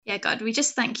Yeah, God, we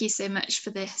just thank you so much for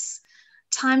this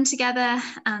time together,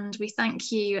 and we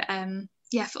thank you,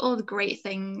 for all the great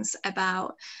things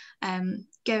about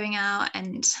going out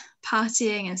and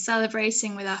partying and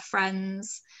celebrating with our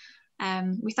friends.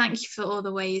 We thank you for all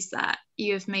the ways that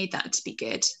you have made that to be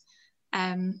good.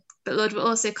 But Lord, we're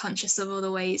also conscious of all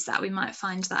the ways that we might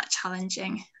find that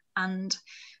challenging. And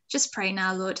just pray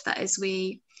now, Lord, that as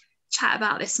we chat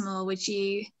about this more, would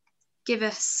you give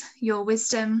us your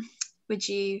wisdom? Would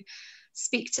you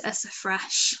speak to us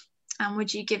afresh? And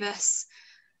would you give us,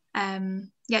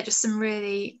 just some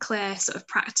really clear sort of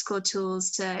practical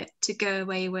tools to go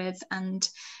away with, and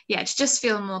to just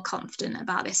feel more confident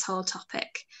about this whole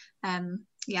topic.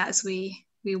 As we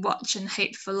watch and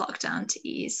hope for lockdown to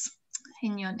ease.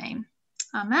 In your name,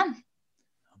 Amen.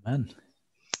 Amen.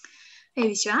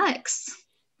 Over to you, Alex.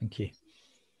 Thank you.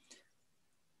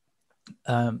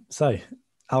 So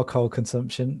alcohol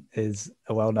consumption is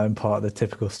a well-known part of the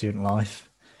typical student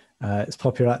life. It's a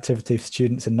popular activity for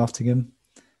students in Nottingham.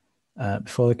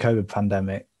 Before the COVID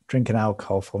pandemic, drinking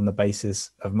alcohol formed the basis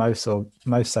of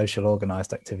most social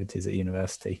organised activities at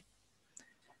university.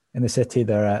 In the city,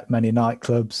 there are many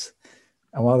nightclubs,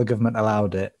 and while the government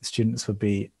allowed it, students would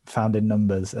be found in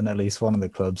numbers in at least one of the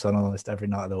clubs on almost every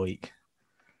night of the week.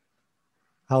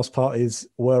 House parties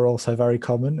were also very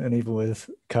common, and even with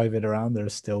COVID around, there are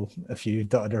still a few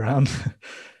dotted around.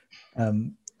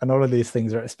 And all of these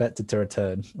things are expected to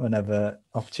return whenever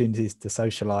opportunities to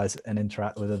socialise and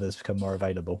interact with others become more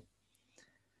available.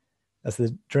 As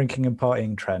the drinking and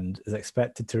partying trend is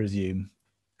expected to resume,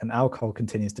 and alcohol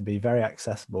continues to be very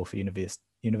accessible for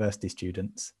university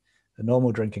students, the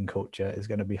normal drinking culture is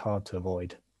going to be hard to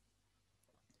avoid.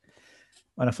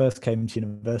 When I first came to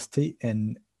university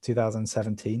in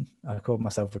 2017, I called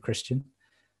myself a Christian,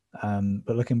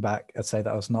 but looking back, I'd say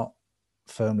that I was not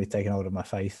firmly taking hold of my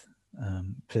faith,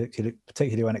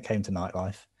 particularly when it came to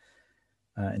nightlife.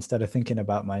 Instead of thinking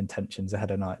about my intentions ahead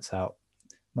of nights out,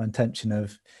 my intention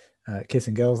of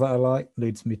kissing girls that I like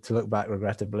leads me to look back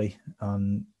regrettably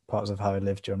on parts of how I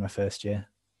lived during my first year.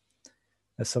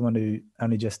 As someone who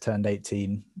only just turned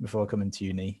 18 before coming to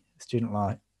uni, student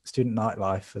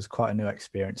nightlife was quite a new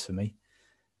experience for me,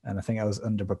 and I think I was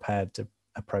underprepared to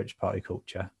approach party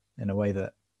culture in a way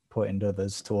that pointed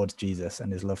others towards Jesus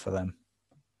and his love for them.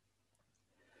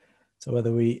 So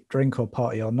whether we drink or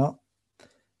party or not,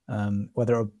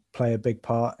 whether it'll play a big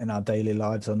part in our daily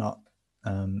lives or not,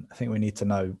 I think we need to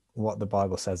know what the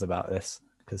Bible says about this,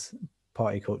 because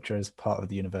party culture is part of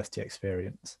the university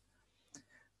experience.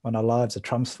 When our lives are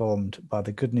transformed by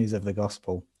the good news of the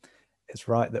gospel, it's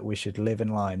right that we should live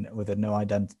in line with a new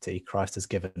identity Christ has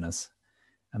given us.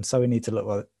 And so we need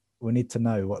to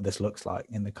know what this looks like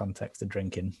in the context of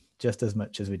drinking, just as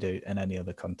much as we do in any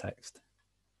other context.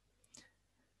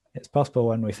 It's possible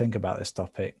when we think about this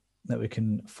topic that we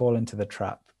can fall into the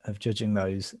trap of judging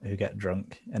those who get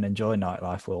drunk and enjoy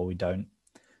nightlife while we don't,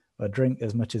 or drink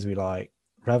as much as we like,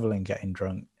 revel in getting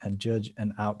drunk, and judge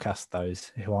and outcast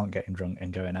those who aren't getting drunk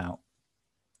and going out.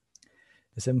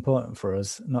 It's important for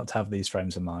us not to have these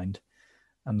frames of mind,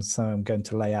 and so I'm going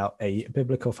to lay out a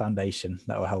biblical foundation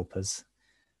that will help us.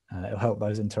 It'll help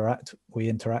those we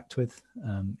interact with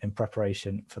in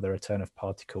preparation for the return of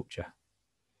party culture.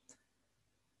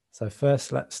 So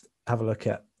first, let's have a look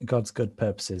at God's good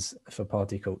purposes for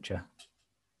party culture.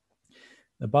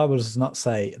 The Bible does not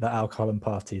say that alcohol and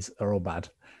parties are all bad.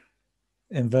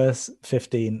 In verse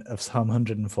 15 of Psalm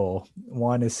 104,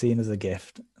 wine is seen as a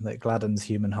gift that gladdens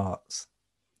human hearts.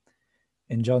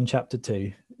 In John chapter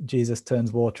 2, Jesus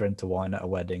turns water into wine at a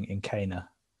wedding in Cana.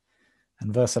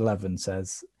 And verse 11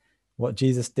 says, what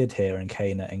Jesus did here in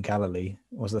Cana in Galilee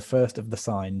was the first of the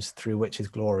signs through which his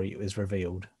glory is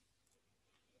revealed.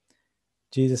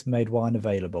 Jesus made wine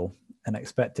available and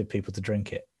expected people to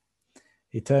drink it.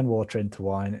 He turned water into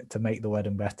wine to make the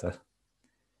wedding better.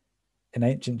 In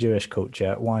ancient Jewish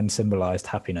culture, wine symbolized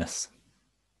happiness.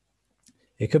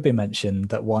 It could be mentioned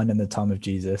that wine in the time of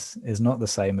Jesus is not the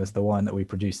same as the wine that we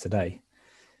produce today,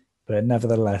 but it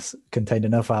nevertheless contained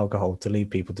enough alcohol to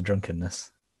lead people to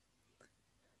drunkenness.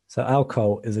 So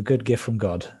alcohol is a good gift from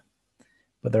God,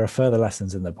 but there are further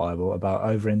lessons in the Bible about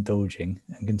overindulging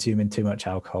and consuming too much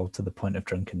alcohol to the point of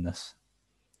drunkenness.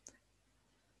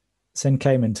 Sin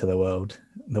came into the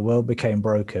world became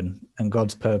broken, and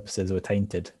God's purposes were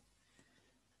tainted.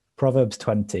 Proverbs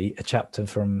 20, a chapter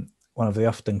from one of the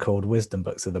often called wisdom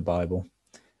books of the Bible,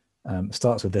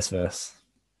 starts with this verse.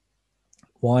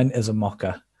 Wine is a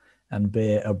mocker, and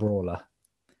beer a brawler.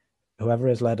 Whoever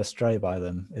is led astray by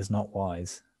them is not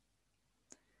wise.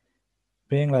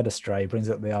 Being led astray brings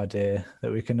up the idea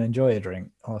that we can enjoy a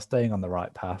drink while staying on the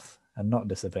right path and not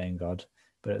disobeying God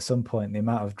but at some point, the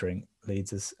amount of drink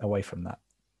leads us away from that.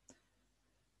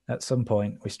 At some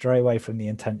point, we stray away from the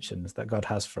intentions that God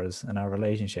has for us and our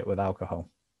relationship with alcohol.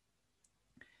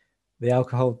 The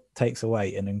alcohol takes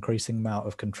away an increasing amount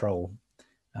of control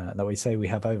that we say we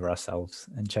have over ourselves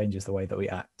and changes the way that we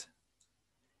act.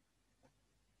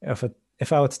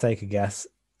 If I were to take a guess,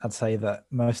 I'd say that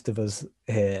most of us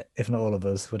here, if not all of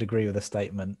us, would agree with the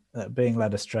statement that being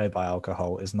led astray by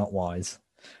alcohol is not wise.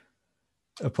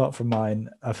 Apart from mine,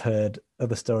 I've heard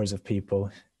other stories of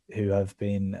people who have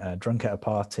been drunk at a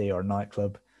party or a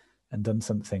nightclub and done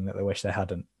something that they wish they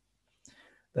hadn't.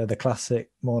 They're the classic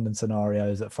morning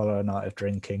scenarios that follow a night of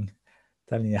drinking,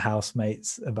 telling your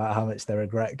housemates about how much they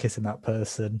regret kissing that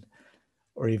person,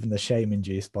 or even the shame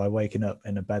induced by waking up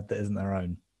in a bed that isn't their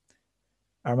own.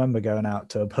 I remember going out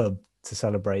to a pub to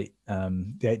celebrate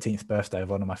the 18th birthday of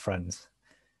one of my friends,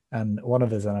 and one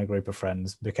of us and a group of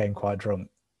friends became quite drunk.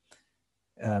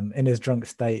 In his drunk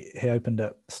state, he opened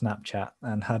up Snapchat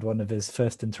and had one of his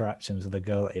first interactions with a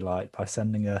girl that he liked by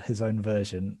sending her his own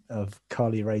version of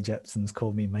Carly Rae Jepsen's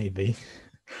Call Me Maybe.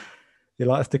 He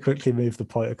likes to quickly move the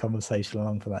point of conversation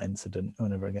along for that incident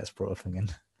whenever it gets brought up again.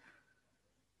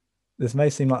 This may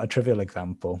seem like a trivial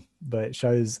example, but it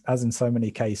shows, as in so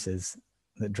many cases,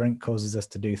 that drink causes us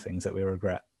to do things that we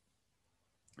regret.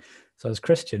 So as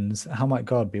Christians, how might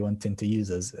God be wanting to use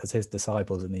us as his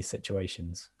disciples in these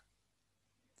situations?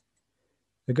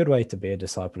 A good way to be a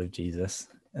disciple of Jesus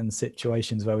in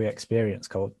situations where we experience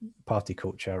party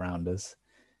culture around us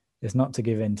is not to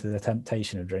give in to the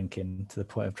temptation of drinking to the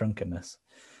point of drunkenness,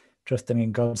 trusting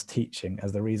in God's teaching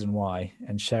as the reason why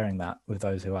and sharing that with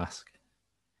those who ask.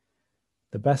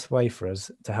 The best way for us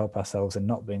to help ourselves in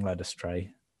not being led astray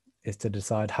is to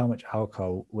decide how much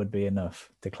alcohol would be enough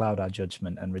to cloud our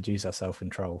judgment and reduce our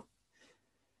self-control.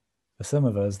 For some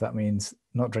of us, that means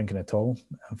not drinking at all,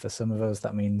 and for some of us,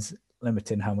 that means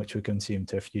limiting how much we consume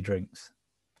to a few drinks.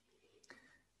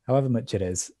 However much it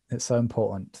is, it's so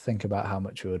important to think about how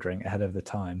much we will drink ahead of the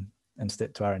time and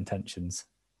stick to our intentions.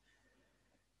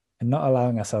 In not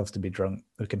allowing ourselves to be drunk,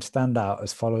 we can stand out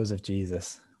as followers of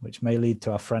Jesus, which may lead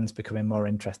to our friends becoming more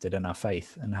interested in our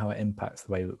faith and how it impacts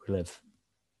the way that we live.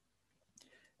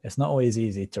 It's not always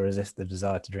easy to resist the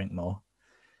desire to drink more,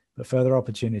 but further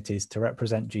opportunities to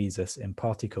represent Jesus in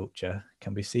party culture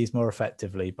can be seized more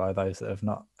effectively by those that have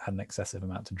not had an excessive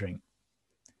amount to drink.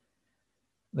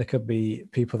 There could be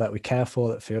people that we care for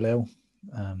that feel ill,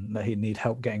 that need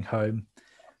help getting home,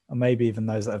 or maybe even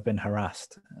those that have been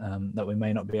harassed, that we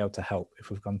may not be able to help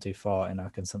if we've gone too far in our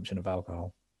consumption of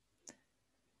alcohol.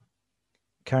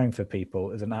 Caring for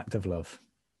people is an act of love.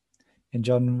 In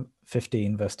John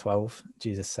 15, verse 12,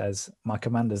 Jesus says, "My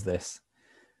command is this,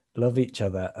 love each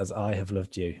other as I have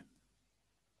loved you."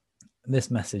 This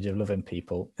message of loving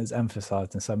people is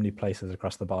emphasized in so many places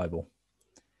across the Bible.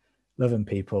 Loving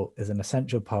people is an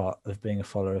essential part of being a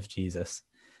follower of Jesus.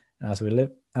 And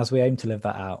as we aim to live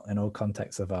that out in all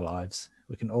contexts of our lives,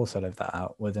 we can also live that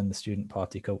out within the student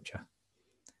party culture.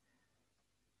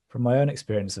 From my own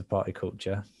experience of party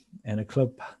culture, in a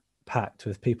club packed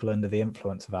with people under the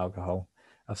influence of alcohol,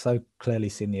 I've so clearly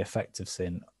seen the effects of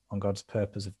sin on God's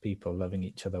purpose of people loving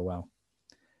each other well.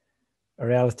 A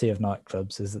reality of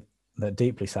nightclubs that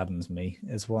deeply saddens me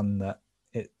is one that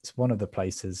it's one of the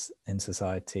places in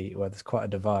society where there's quite a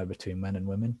divide between men and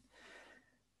women.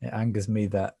 It angers me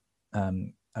that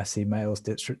I see males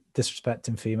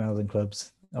disrespecting females in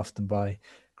clubs, often by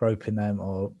groping them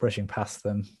or brushing past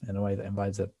them in a way that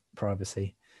invades their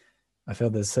privacy. I feel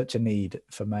there's such a need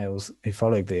for males who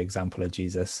follow the example of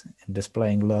Jesus in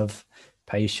displaying love,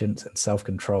 patience, and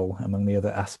self-control among the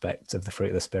other aspects of the fruit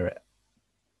of the Spirit.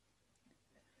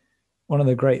 One of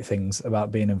the great things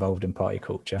about being involved in party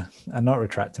culture and not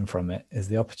retracting from it is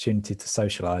the opportunity to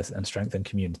socialise and strengthen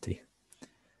community.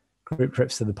 Group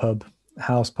trips to the pub,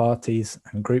 house parties,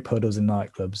 and group huddles in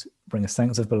nightclubs bring a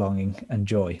sense of belonging and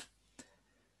joy.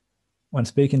 When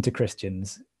speaking to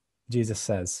Christians, Jesus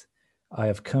says, "I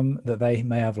have come that they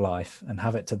may have life and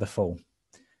have it to the full."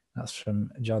 That's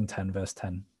from John 10, verse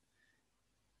 10.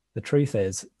 The truth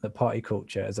is that party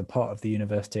culture is a part of the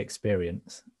university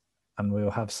experience, and we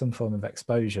will have some form of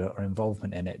exposure or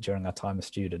involvement in it during our time as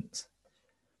students.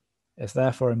 It's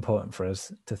therefore important for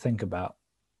us to think about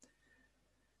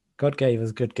God gave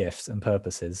us good gifts and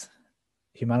purposes.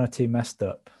 Humanity messed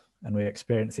up, and we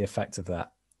experience the effects of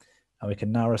that, and we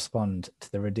can now respond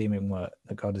to the redeeming work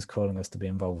that God is calling us to be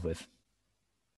involved with.